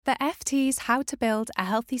The FT's How to Build a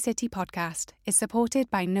Healthy City podcast is supported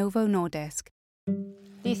by Novo Nordisk.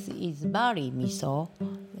 This is barley miso,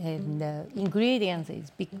 and the ingredients is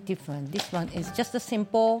big different. This one is just a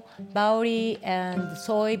simple barley and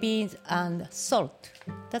soybeans and salt.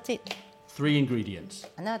 That's it. 3 ingredients.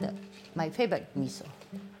 Another, my favorite miso.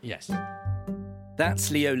 Yes. That's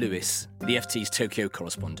Leo Lewis, the FT's Tokyo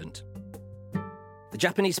correspondent. The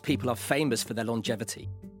Japanese people are famous for their longevity.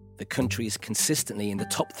 The country is consistently in the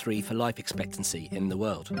top 3 for life expectancy in the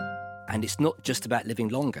world. And it's not just about living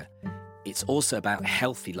longer. It's also about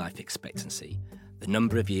healthy life expectancy, the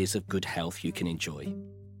number of years of good health you can enjoy.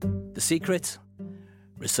 The secret?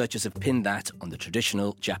 Researchers have pinned that on the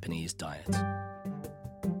traditional Japanese diet.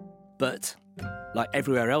 But, like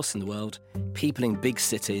everywhere else in the world, people in big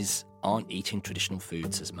cities aren't eating traditional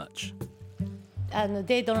foods as much. And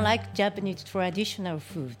they don't like Japanese traditional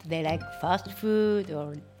food. They like fast food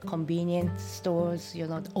or convenience stores,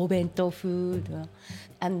 obento food,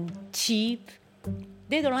 and cheap.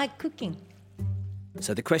 They don't like cooking.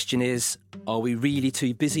 So the question is, are we really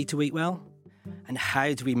too busy to eat well? And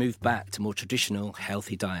how do we move back to more traditional,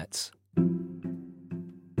 healthy diets?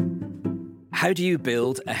 How do you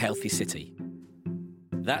build a healthy city?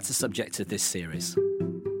 That's the subject of this series.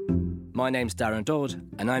 My name's Darren Dodd,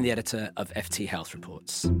 and I'm the editor of FT Health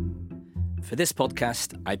Reports. For this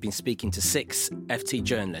podcast, I've been speaking to 6 FT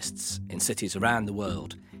journalists in cities around the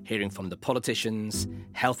world, hearing from the politicians,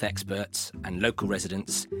 health experts, and local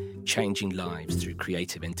residents, changing lives through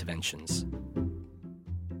creative interventions.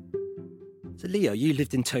 So, Leo, you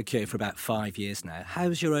lived in Tokyo for about 5 years now.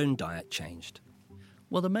 How's your own diet changed?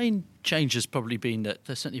 Well, the main change has probably been that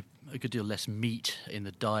there's certainly a good deal less meat in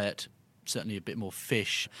the diet, certainly a bit more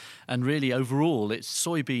fish. And really, overall, it's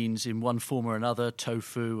soybeans in one form or another,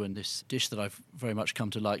 tofu, and this dish that I've very much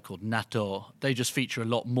come to like called natto. They just feature a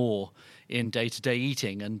lot more in day-to-day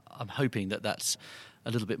eating, and I'm hoping that that's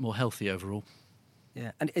a little bit more healthy overall.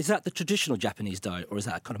 Yeah, and is that the traditional Japanese diet, or is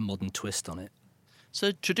that a kind of modern twist on it?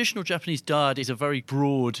 So traditional Japanese diet is a very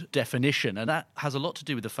broad definition, and that has a lot to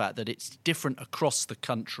do with the fact that it's different across the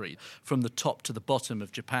country. From the top to the bottom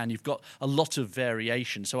of Japan, you've got a lot of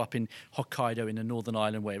variation. So up in Hokkaido in the Northern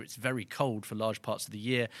Island, where it's very cold for large parts of the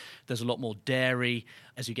year, there's a lot more dairy.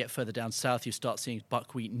 As you get further down south, you start seeing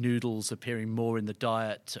buckwheat noodles appearing more in the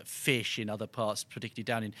diet, fish in other parts, particularly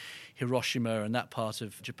down in Hiroshima and that part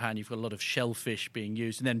of Japan, you've got a lot of shellfish being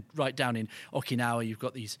used. And then right down in Okinawa, you've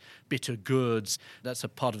got these bitter gourds. That's a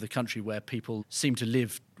part of the country where people seem to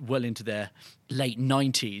live well into their late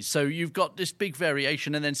 90s. So you've got this big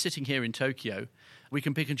variation. And then sitting here in Tokyo, we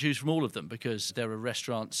can pick and choose from all of them because there are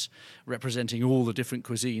restaurants representing all the different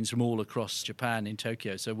cuisines from all across Japan in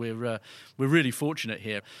Tokyo. So we're really fortunate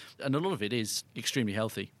here. And a lot of it is extremely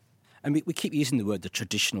healthy. And we keep using the word the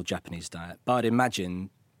traditional Japanese diet, but I'd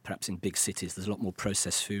imagine perhaps in big cities there's a lot more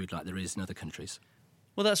processed food like there is in other countries.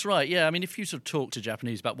 Well, that's right, yeah. I mean, if you sort of talk to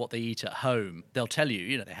Japanese about what they eat at home, they'll tell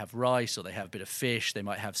you, they have rice or they have a bit of fish, they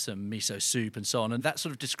might have some miso soup and so on, and that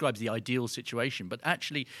sort of describes the ideal situation. But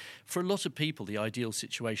actually, for a lot of people, the ideal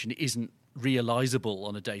situation isn't realisable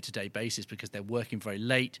on a day-to-day basis because they're working very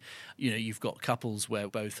late. You've got couples where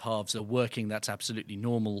both halves are working. That's absolutely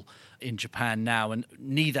normal in Japan now, and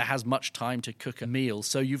neither has much time to cook a meal.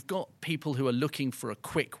 So you've got people who are looking for a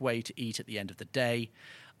quick way to eat at the end of the day.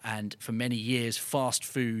 And for many years, fast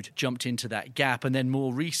food jumped into that gap. And then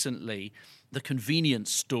more recently, the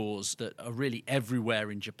convenience stores that are really everywhere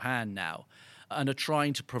in Japan now and are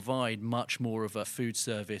trying to provide much more of a food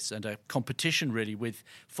service and a competition really with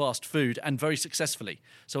fast food, and very successfully.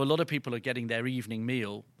 So a lot of people are getting their evening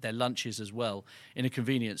meal, their lunches as well, in a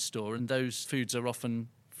convenience store. And those foods are often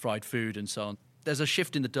fried food and so on. There's a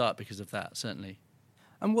shift in the diet because of that, certainly.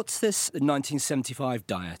 And what's this 1975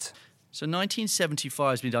 diet? So 1975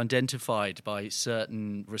 has been identified by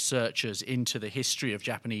certain researchers into the history of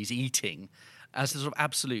Japanese eating as a sort of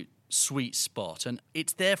absolute sweet spot. And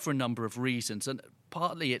it's there for a number of reasons. And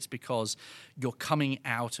partly it's because you're coming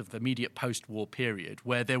out of the immediate post-war period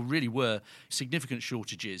where there really were significant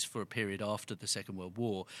shortages for a period after the Second World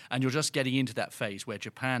War. And you're just getting into that phase where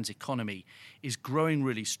Japan's economy is growing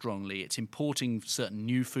really strongly. It's importing certain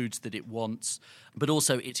new foods that it wants, but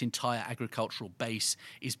also its entire agricultural base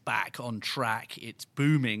is back on track. It's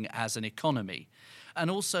booming as an economy. And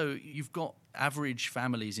also, you've got average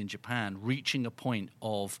families in Japan reaching a point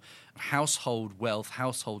of household wealth,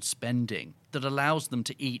 household spending that allows them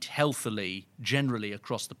to eat healthily generally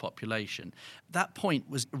across the population. That point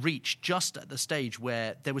was reached just at the stage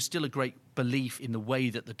where there was still a great belief in the way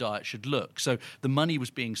that the diet should look. So the money was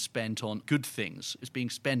being spent on good things. It was being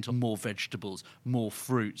spent on more vegetables, more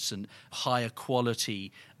fruits, and higher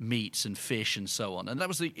quality meats and fish and so on. And that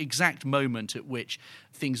was the exact moment at which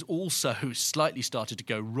things also slightly started to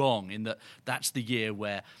go wrong, in that that's the year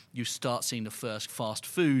where you start seeing the first fast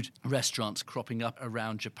food restaurants cropping up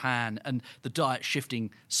around Japan, and the diet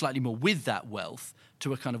shifting slightly more with that wealth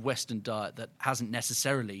to a kind of Western diet that hasn't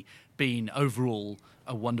necessarily been overall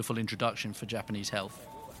a wonderful introduction for Japanese health.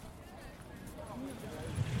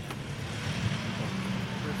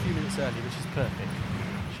 We're a few minutes early, which is perfect.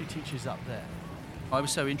 She teaches up there. I was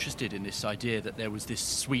so interested in this idea that there was this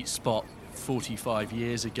sweet spot 45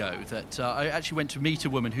 years ago that I actually went to meet a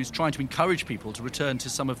woman who's trying to encourage people to return to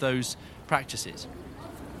some of those practices.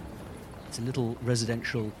 It's a little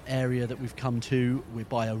residential area that we've come to. We're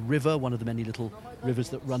by a river, one of the many little rivers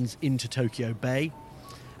that runs into Tokyo Bay.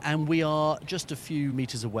 And we are just a few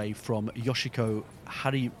meters away from Yoshiko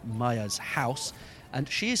Harimaya's house. And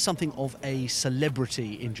she is something of a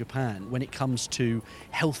celebrity in Japan when it comes to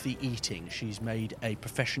healthy eating. She's made a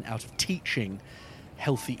profession out of teaching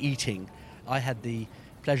healthy eating. I had the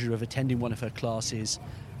pleasure of attending one of her classes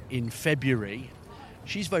in February.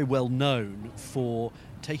 She's very well known for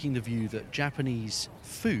taking the view that Japanese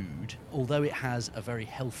food, although it has a very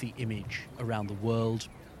healthy image around the world,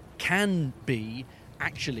 can be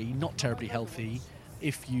actually not terribly healthy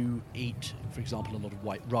if you eat, for example, a lot of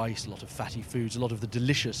white rice, a lot of fatty foods, a lot of the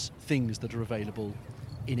delicious things that are available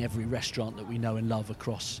in every restaurant that we know and love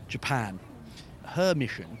across Japan. Her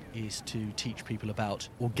mission is to teach people about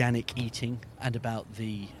organic eating and about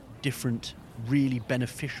the different really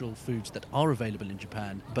beneficial foods that are available in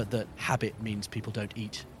Japan, but that habit means people don't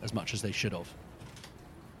eat as much as they should have.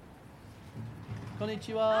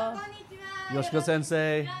 Konnichiwa. Yoshiko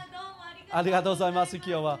sensei. Arigatou gozaimasu,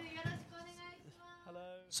 kyo wa.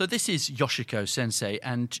 So this is Yoshiko Sensei,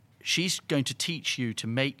 and she's going to teach you to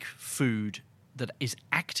make food that is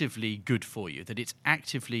actively good for you, that it's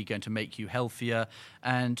actively going to make you healthier.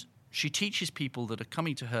 And she teaches people that are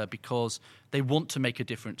coming to her because they want to make a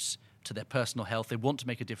difference to their personal health, they want to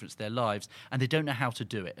make a difference to their lives, and they don't know how to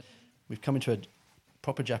do it. We've come into a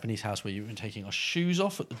proper Japanese house where you've been taking our shoes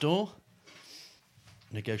off at the door,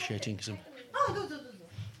 negotiating.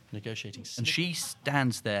 And she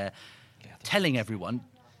stands there telling everyone,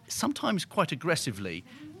 sometimes quite aggressively,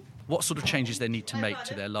 what sort of changes they need to make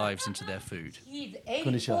to their lives and to their food. He's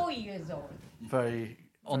 84 years old.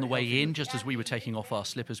 On the way in, just as we were taking off our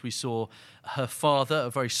slippers, we saw her father, a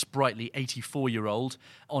very sprightly 84-year-old,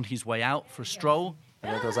 on his way out for a stroll.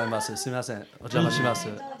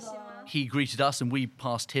 He greeted us and we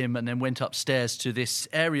passed him and then went upstairs to this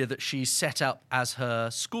area that she's set up as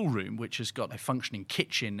her schoolroom, which has got a functioning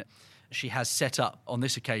kitchen. She has set up on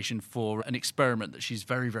this occasion for an experiment that she's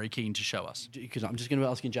very, very keen to show us. Because I'm just going to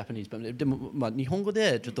ask in Japanese, but でもまあ日本語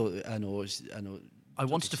でちょっとI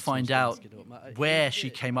wanted to find out where she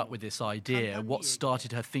came up with this idea, what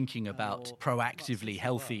started her thinking about proactively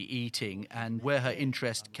healthy eating, and where her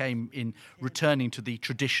interest came in returning to the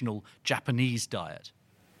traditional Japanese diet.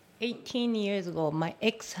 18 years ago, my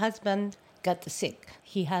ex-husband got sick.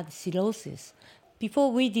 He had cirrhosis.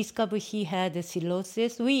 Before we discovered he had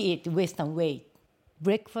cirrhosis, we eat Western way.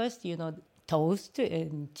 Breakfast, toast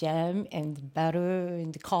and jam and butter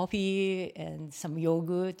and coffee and some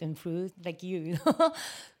yogurt and fruit, like you.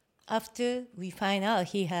 After we find out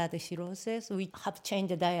he had cirrhosis, we have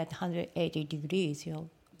changed the diet 180 degrees.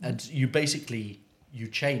 And you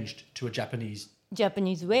changed to a Japanese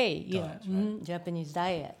way, diet, right? Japanese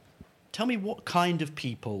diet. Tell me what kind of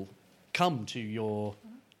people come to your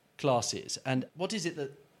classes and what is it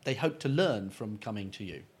that they hope to learn from coming to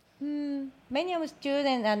you? Many of the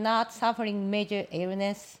students are not suffering major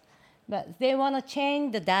illness, but they want to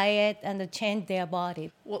change the diet and change their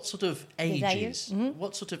body. What sort of ages?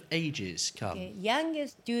 What sort of ages come? The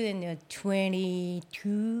youngest student is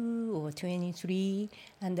 22 or 23,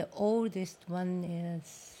 and the oldest one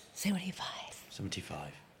is 75.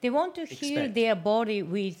 75. They want to heal their body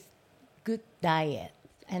with good diet.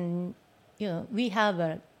 And, we have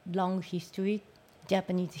a long history,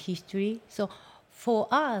 Japanese history. So for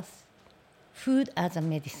us, food as a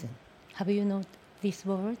medicine. Have you known this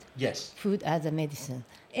word? Yes. Food as a medicine.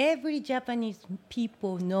 Every Japanese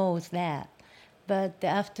people knows that. But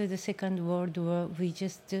after the Second World War, we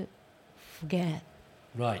just forget.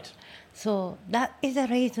 Right. So that is the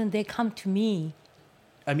reason they come to me.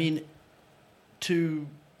 I mean, to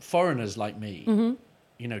foreigners like me,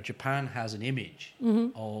 Japan has an image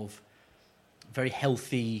of a very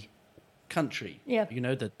healthy country. Yeah.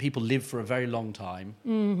 That people live for a very long time.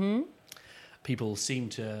 People seem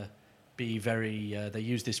to be very, they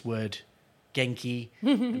use this word genki.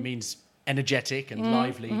 It means energetic and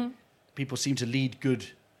lively. People seem to lead good,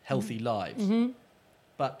 healthy lives.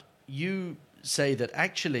 But you say that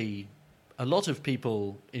actually a lot of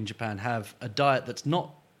people in Japan have a diet that's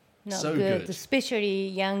not so good. Especially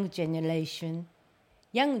young generation.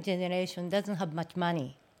 Young generation doesn't have much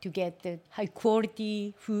money to get the high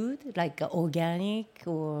quality food like organic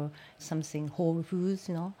or something whole foods,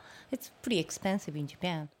 It's pretty expensive in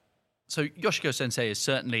Japan. So Yoshiko Sensei is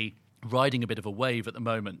certainly riding a bit of a wave at the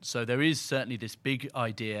moment. So there is certainly this big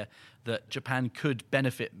idea that Japan could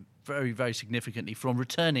benefit very, very significantly from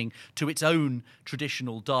returning to its own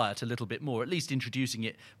traditional diet a little bit more, at least introducing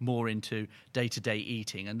it more into day-to-day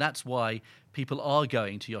eating. And that's why people are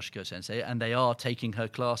going to Yoshiko Sensei and they are taking her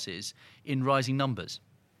classes in rising numbers.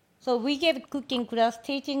 So we gave cooking class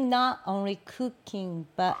teaching not only cooking,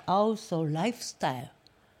 but also lifestyle.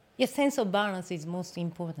 Your sense of balance is most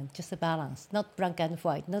important, just a balance, not black and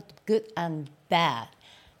white, not good and bad.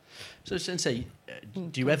 So, Sensei,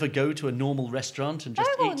 do you ever go to a normal restaurant and just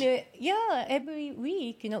eat? Yeah, every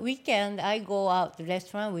week, weekend, I go out to the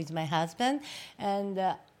restaurant with my husband, and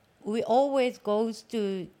we always go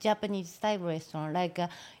to Japanese-style restaurant. Like,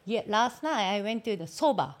 last night I went to the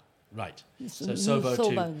soba. Right. So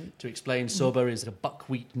soba. To explain, soba is a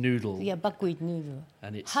buckwheat noodle. Yeah, buckwheat noodle.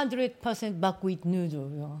 And it's 100% buckwheat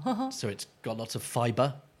noodle. So it's got lots of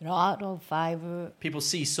fiber. Lot of fiber. People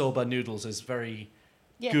see soba noodles as very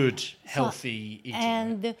good, healthy eating.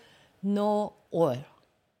 And no oil.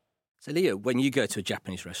 So Leo, when you go to a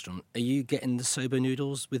Japanese restaurant, are you getting the soba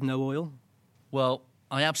noodles with no oil? Well,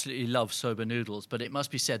 I absolutely love soba noodles, but it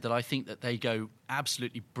must be said that I think that they go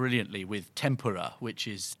absolutely brilliantly with tempura, which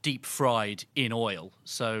is deep fried in oil.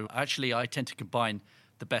 So actually, I tend to combine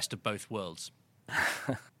the best of both worlds.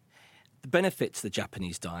 The benefits of the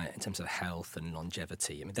Japanese diet in terms of health and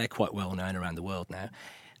longevity, they're quite well known around the world now.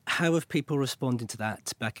 How have people responded to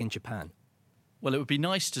that back in Japan? Well, it would be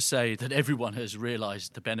nice to say that everyone has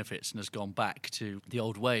realised the benefits and has gone back to the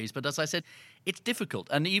old ways. But as I said, it's difficult.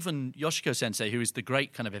 And even Yoshiko Sensei, who is the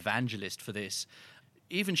great kind of evangelist for this,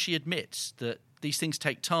 even she admits that these things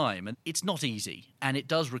take time and it's not easy and it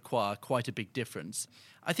does require quite a big difference.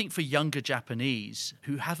 I think for younger Japanese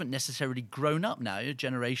who haven't necessarily grown up now, a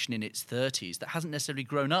generation in its 30s that hasn't necessarily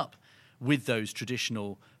grown up with those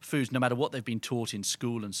traditional foods, no matter what they've been taught in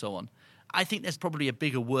school and so on, I think there's probably a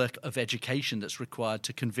bigger work of education that's required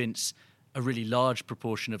to convince a really large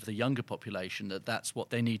proportion of the younger population that that's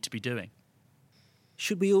what they need to be doing.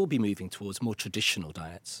 Should we all be moving towards more traditional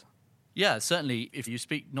diets? Yeah, certainly if you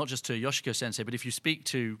speak not just to Yoshiko Sensei, but if you speak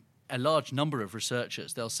to a large number of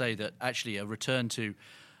researchers, they'll say that actually a return to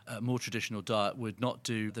a more traditional diet would not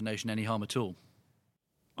do the nation any harm at all.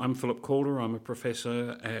 I'm Philip Calder. I'm a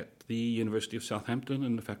professor at the University of Southampton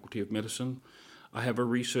in the Faculty of Medicine. I have a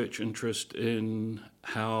research interest in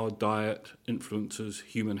how diet influences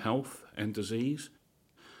human health and disease.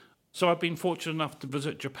 So I've been fortunate enough to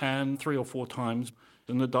visit Japan 3 or 4 times,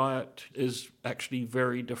 and the diet is actually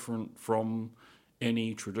very different from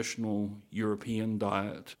any traditional European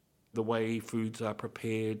diet. The way foods are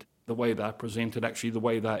prepared, the way they're presented, actually the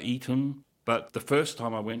way they're eaten. But the first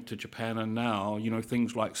time I went to Japan and now,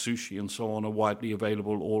 things like sushi and so on are widely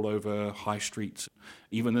available all over high streets,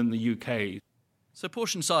 even in the UK. So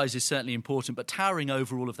portion size is certainly important, but towering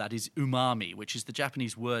over all of that is umami, which is the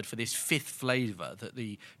Japanese word for this 5th flavour that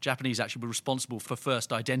the Japanese actually were responsible for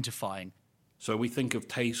first identifying. So we think of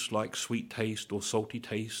taste like sweet taste or salty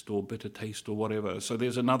taste or bitter taste or whatever. So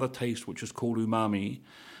there's another taste which is called umami,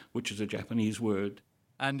 which is a Japanese word.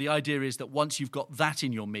 And the idea is that once you've got that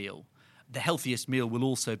in your meal, the healthiest meal will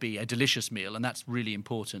also be a delicious meal, and that's really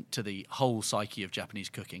important to the whole psyche of Japanese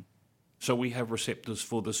cooking. So we have receptors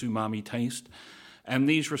for this umami taste. And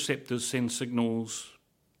these receptors send signals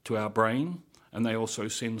to our brain, and they also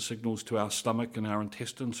send signals to our stomach and our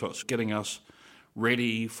intestine, so it's getting us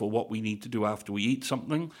ready for what we need to do after we eat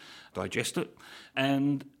something, digest it.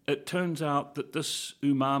 And it turns out that this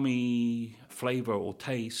umami flavour or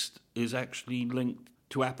taste is actually linked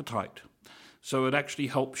to appetite. So it actually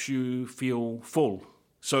helps you feel full.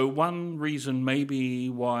 So one reason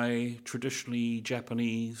maybe why traditionally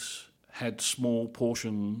Japanese had small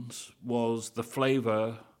portions was the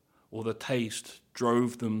flavour or the taste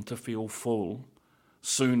drove them to feel full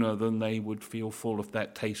sooner than they would feel full if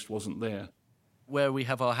that taste wasn't there. Where we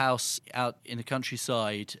have our house out in the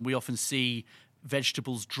countryside, we often see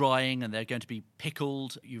vegetables drying and they're going to be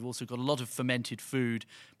pickled. You've also got a lot of fermented food,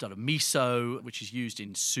 done of miso, which is used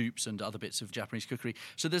in soups and other bits of Japanese cookery.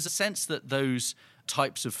 So there's a sense that those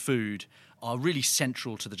types of food are really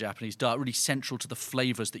central to the Japanese diet, really central to the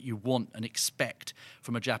flavours that you want and expect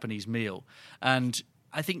from a Japanese meal. And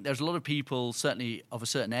I think there's a lot of people, certainly of a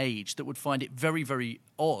certain age, that would find it very, very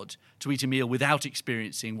odd to eat a meal without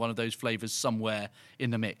experiencing one of those flavours somewhere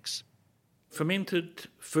in the mix. Fermented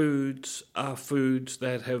foods are foods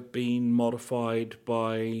that have been modified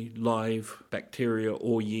by live bacteria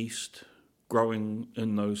or yeast growing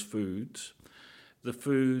in those foods. The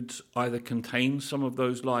foods either contain some of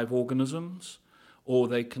those live organisms or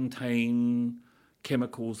they contain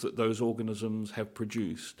chemicals that those organisms have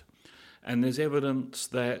produced. And there's evidence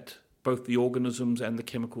that both the organisms and the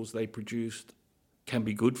chemicals they produced can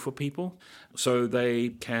be good for people. So they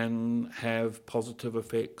can have positive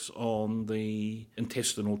effects on the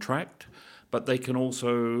intestinal tract, but they can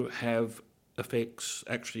also have effects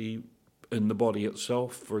actually in the body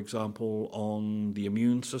itself, for example, on the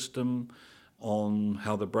immune system, on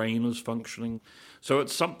how the brain is functioning. So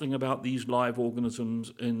it's something about these live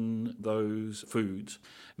organisms in those foods.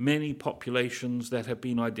 Many populations that have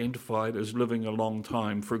been identified as living a long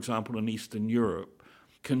time, for example in Eastern Europe,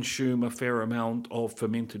 consume a fair amount of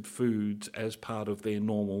fermented foods as part of their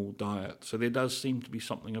normal diet. So there does seem to be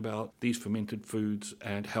something about these fermented foods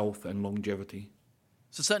and health and longevity.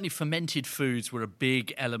 So certainly fermented foods were a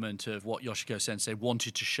big element of what Yoshiko Sensei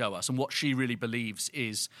wanted to show us and what she really believes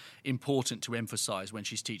is important to emphasize when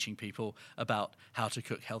she's teaching people about how to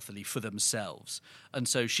cook healthily for themselves. And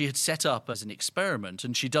so she had set up as an experiment,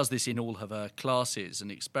 and she does this in all of her classes,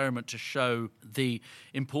 an experiment to show the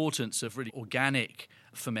importance of really organic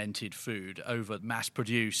fermented food over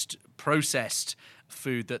mass-produced, processed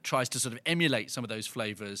food that tries to sort of emulate some of those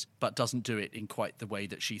flavours but doesn't do it in quite the way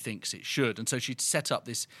that she thinks it should. And so she'd set up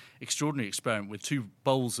this extraordinary experiment with 2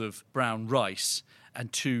 bowls of brown rice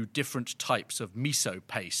and 2 different types of miso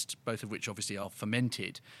paste, both of which obviously are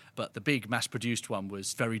fermented. But the big mass-produced one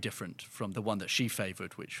was very different from the one that she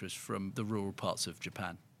favoured, which was from the rural parts of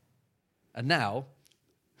Japan. And now,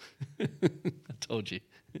 I told you,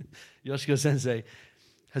 Yoshiko Sensei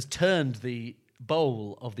has turned the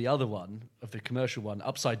bowl of the other one, of the commercial one,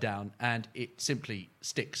 upside down, and it simply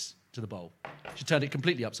sticks to the bowl. She turned it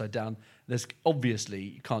completely upside down. There's obviously,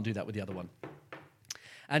 you can't do that with the other one.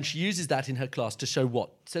 And she uses that in her class to show what?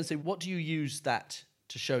 Sensei, what do you use that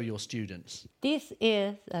to show your students? This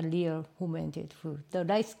is a real fermented food. The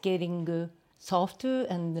rice getting softer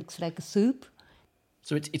and looks like a soup.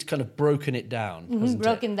 So it's kind of broken it down, hasn't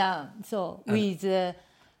broken it? down. So with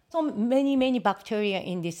so many bacteria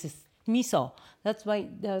in this miso. That's why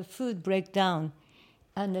the food breaks down.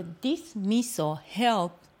 And this miso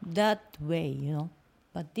helps that way, you know.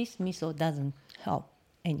 But this miso doesn't help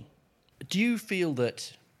any. Do you feel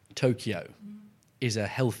that Tokyo is a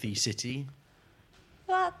healthy city?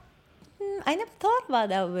 Well, I never thought about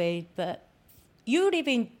that way, but you live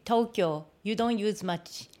in Tokyo, you don't use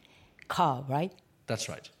much car, right? That's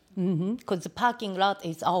right. Because the parking lot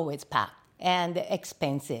is always packed and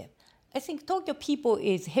expensive. I think Tokyo people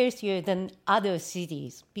is healthier than other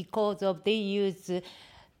cities because of they use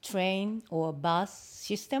train or bus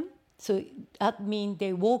system. So that means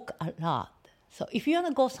they walk a lot. So if you want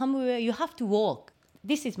to go somewhere, you have to walk.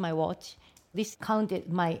 This is my watch. This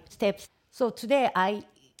counted my steps. So today I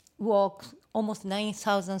walked almost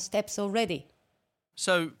 9,000 steps already.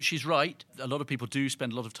 So she's right. A lot of people do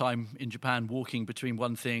spend a lot of time in Japan walking between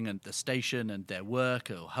one thing and the station and their work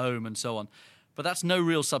or home and so on. But that's no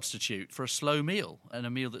real substitute for a slow meal and a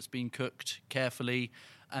meal that's been cooked carefully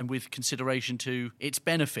and with consideration to its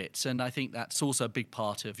benefits. And I think that's also a big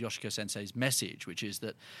part of Yoshiko Sensei's message, which is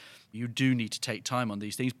that you do need to take time on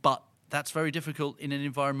these things, but that's very difficult in an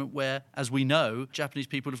environment where, as we know, Japanese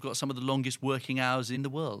people have got some of the longest working hours in the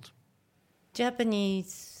world.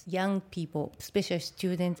 Japanese young people, especially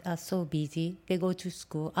students, are so busy. They go to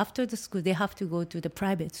school. After the school, they have to go to the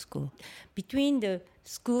private school. Between the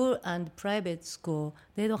school and private school,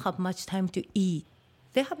 they don't have much time to eat.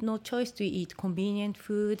 They have no choice to eat convenient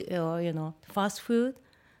food or, fast food.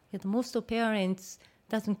 Yet most of parents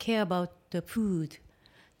doesn't care about the food.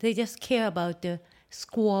 They just care about the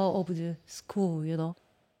score of the school,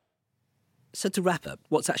 So to wrap up,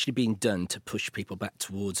 what's actually being done to push people back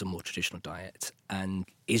towards a more traditional diet? And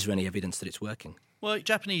is there any evidence that it's working? Well,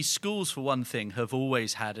 Japanese schools, for one thing, have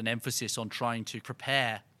always had an emphasis on trying to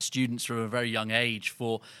prepare students from a very young age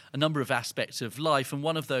for a number of aspects of life, and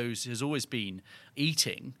one of those has always been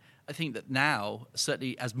eating. I think that now,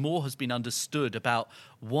 certainly as more has been understood about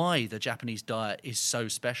why the Japanese diet is so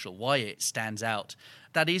special, why it stands out,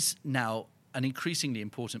 that is now an increasingly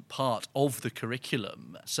important part of the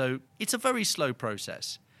curriculum. So it's a very slow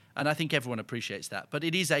process, and I think everyone appreciates that. But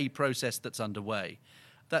it is a process that's underway.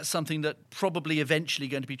 That's something that probably eventually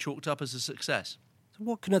going to be chalked up as a success. So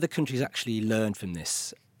what can other countries actually learn from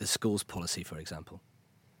this, the schools policy, for example?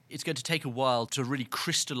 it's going to take a while to really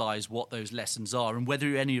crystallize what those lessons are and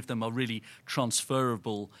whether any of them are really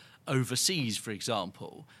transferable overseas, for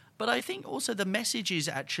example. But I think also the message is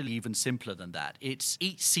actually even simpler than that. It's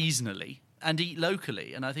eat seasonally and eat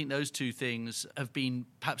locally. And I think those two things have been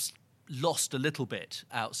perhaps lost a little bit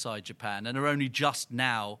outside Japan and are only just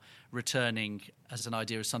now returning as an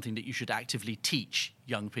idea of something that you should actively teach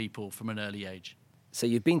young people from an early age. So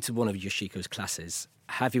you've been to one of Yoshiko's classes.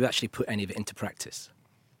 Have you actually put any of it into practice?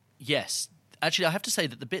 Yes. Actually, I have to say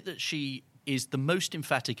that the bit that she is the most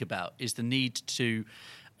emphatic about is the need to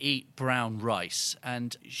eat brown rice.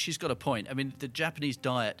 And she's got a point. I mean, the Japanese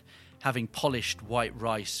diet, having polished white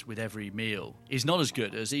rice with every meal, is not as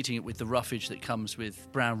good as eating it with the roughage that comes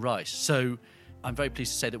with brown rice. So I'm very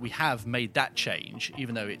pleased to say that we have made that change,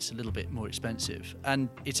 even though it's a little bit more expensive. And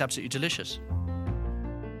it's absolutely delicious.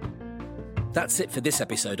 That's it for this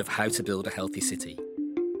episode of How to Build a Healthy City.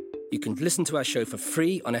 You can listen to our show for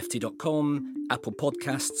free on ft.com, Apple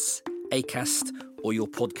Podcasts, Acast, or your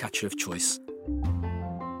podcatcher of choice.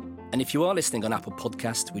 And if you are listening on Apple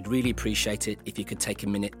Podcasts, we'd really appreciate it if you could take a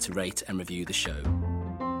minute to rate and review the show.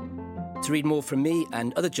 To read more from me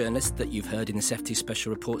and other journalists that you've heard in this FT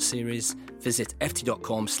Special Report series, visit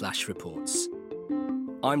ft.com/reports.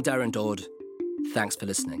 I'm Darren Dodd. Thanks for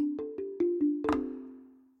listening.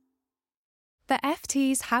 The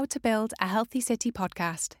FT's How to Build a Healthy City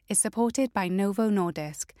podcast is supported by Novo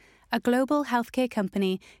Nordisk, a global healthcare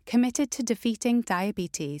company committed to defeating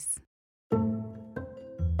diabetes.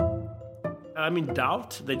 I'm in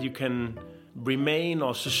doubt that you can remain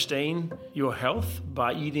or sustain your health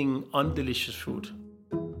by eating undelicious food.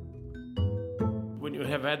 When you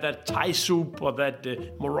have had that Thai soup or that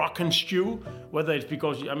Moroccan stew, whether it's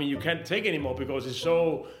because, you can't take anymore because it's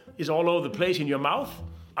all over the place in your mouth,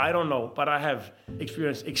 I don't know, but I have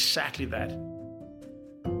experienced exactly that.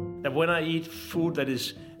 That when I eat food that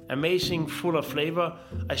is amazing, full of flavor,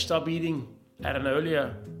 I stop eating at an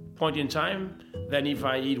earlier point in time than if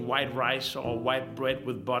I eat white rice or white bread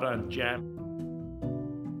with butter and jam.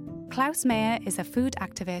 Klaus Meyer is a food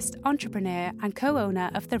activist, entrepreneur and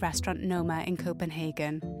co-owner of the restaurant Noma in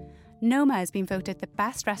Copenhagen. Noma has been voted the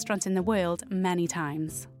best restaurant in the world many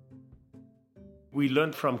times. We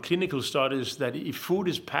learned from clinical studies that if food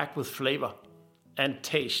is packed with flavor and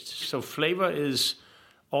taste, so flavor is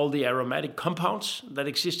all the aromatic compounds that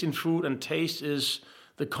exist in food, and taste is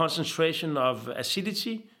the concentration of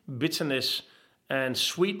acidity, bitterness, and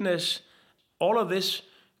sweetness. All of this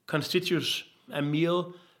constitutes a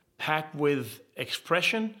meal packed with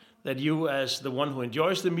expression that you, as the one who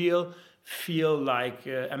enjoys the meal, feel like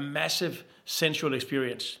a massive sensual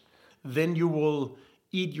experience. Then you will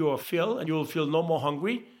eat your fill and you will feel no more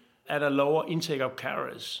hungry at a lower intake of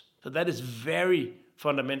calories. So that is very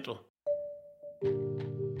fundamental.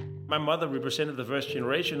 My mother represented the first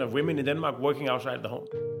generation of women in Denmark working outside the home.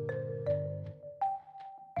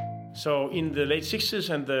 So in the late 60s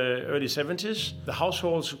and the early 70s, the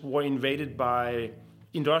households were invaded by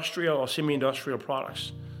industrial or semi-industrial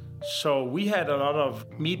products. So we had a lot of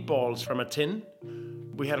meatballs from a tin.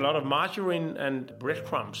 We had a lot of margarine and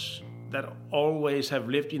breadcrumbs that always have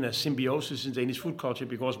lived in a symbiosis in Danish food culture,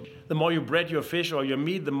 because the more you bread your fish or your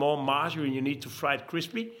meat, the more margarine you need to fry it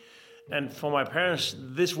crispy. And for my parents,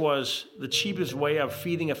 this was the cheapest way of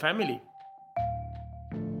feeding a family.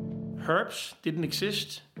 Herbs didn't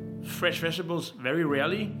exist, fresh vegetables very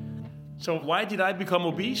rarely. So why did I become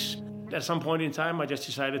obese? At some point in time, I just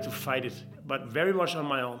decided to fight it, but very much on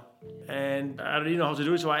my own. And I didn't know how to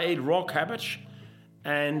do it, so I ate raw cabbage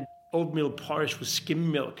and oatmeal porridge with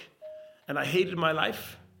skim milk. And I hated my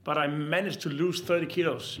life, but I managed to lose 30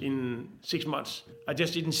 kilos in 6 months. I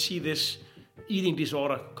just didn't see this eating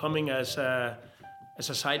disorder coming as a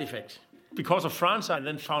side effect. Because of France, I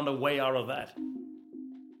then found a way out of that.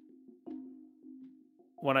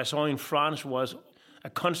 What I saw in France was a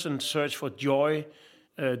constant search for joy,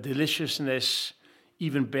 deliciousness,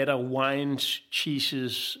 even better wines,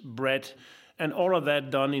 cheeses, bread, and all of that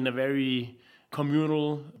done in a very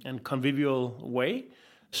communal and convivial way,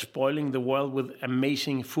 spoiling the world with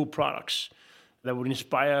amazing food products that would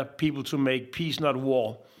inspire people to make peace, not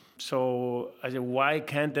war. So I said, why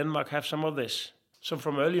can't Denmark have some of this? So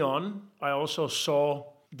from early on, I also saw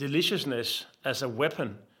deliciousness as a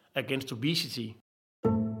weapon against obesity.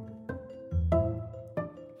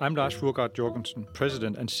 I'm Lars Furgaard Jorgensen,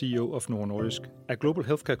 President and CEO of Novo Nordisk, a global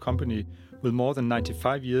healthcare company with more than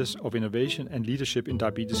 95 years of innovation and leadership in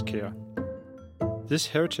diabetes care. This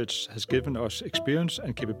heritage has given us experience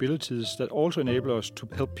and capabilities that also enable us to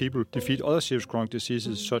help people defeat other serious chronic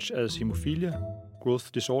diseases such as hemophilia,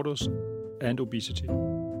 growth disorders, and obesity.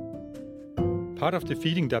 Part of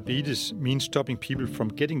defeating diabetes means stopping people from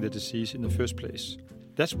getting the disease in the first place.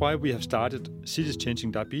 That's why we have started Cities Changing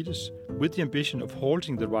Diabetes with the ambition of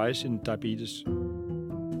halting the rise in diabetes.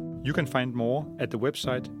 You can find more at the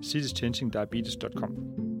website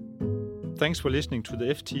citieschangingdiabetes.com. Thanks for listening to the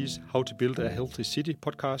FT's How to Build a Healthy City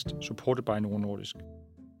podcast supported by Novo Nordisk.